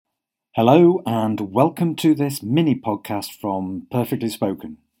Hello and welcome to this mini podcast from Perfectly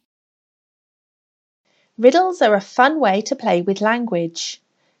Spoken. Riddles are a fun way to play with language.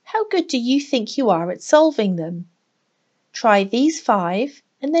 How good do you think you are at solving them? Try these 5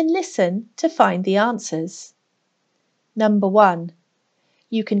 and then listen to find the answers. Number 1.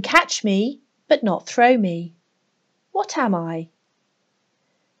 You can catch me but not throw me. What am I?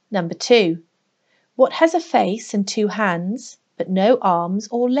 Number 2. What has a face and 2 hands but no arms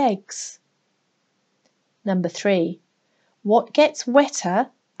or legs? Number 3. What gets wetter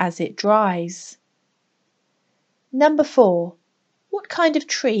as it dries? Number 4. What kind of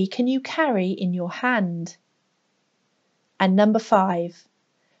tree can you carry in your hand? And number 5.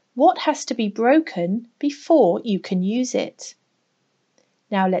 What has to be broken before you can use it?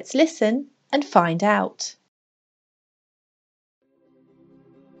 Now let's listen and find out.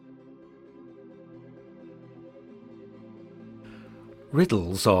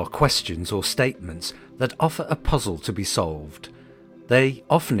 Riddles are questions or statements that offer a puzzle to be solved. They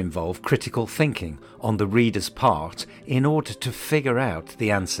often involve critical thinking on the reader's part in order to figure out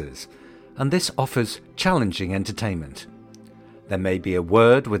the answers, and this offers challenging entertainment. There may be a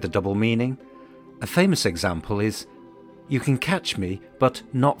word with a double meaning. A famous example is, "You can catch me but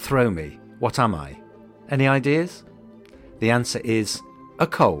not throw me. What am I?" Any ideas? The answer is a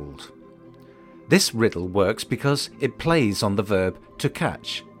cold. This riddle works because it plays on the verb to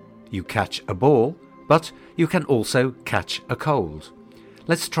catch. You catch a ball, but you can also catch a cold.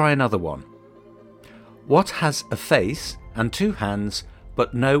 Let's try another one. What has a face and 2 hands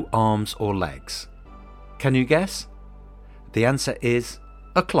but no arms or legs? Can you guess? The answer is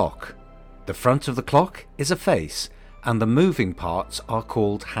a clock. The front of the clock is a face and the moving parts are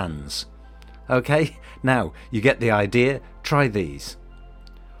called hands. Okay, now you get the idea. Try these.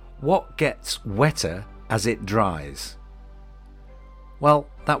 What gets wetter as it dries? Well,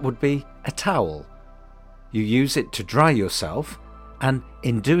 that would be a towel. You use it to dry yourself, and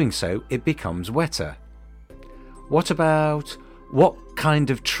in doing so it becomes wetter. What about what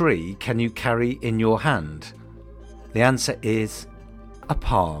kind of tree can you carry in your hand? The answer is a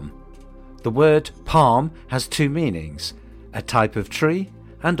palm. The word palm has 2 meanings, a type of tree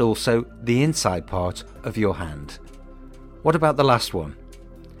and also the inside part of your hand. What about the last one?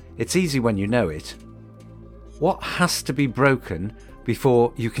 It's easy when you know it. What has to be broken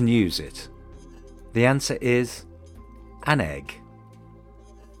before you can use it? The answer is an egg.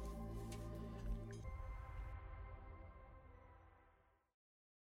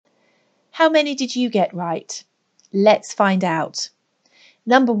 How many did you get right? Let's find out.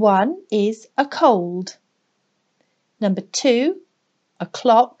 Number 1 is a cold. Number 2, a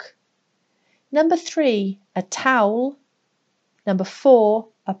clock. Number 3, a towel. Number 4,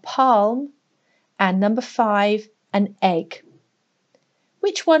 a palm. And number 5, an egg.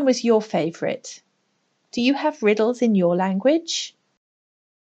 Which one was your favourite? Do you have riddles in your language?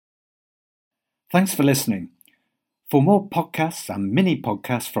 Thanks for listening. For more podcasts and mini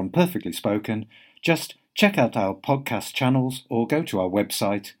podcasts from Perfectly Spoken, just check out our podcast channels or go to our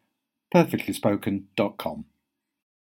website perfectlyspoken.com.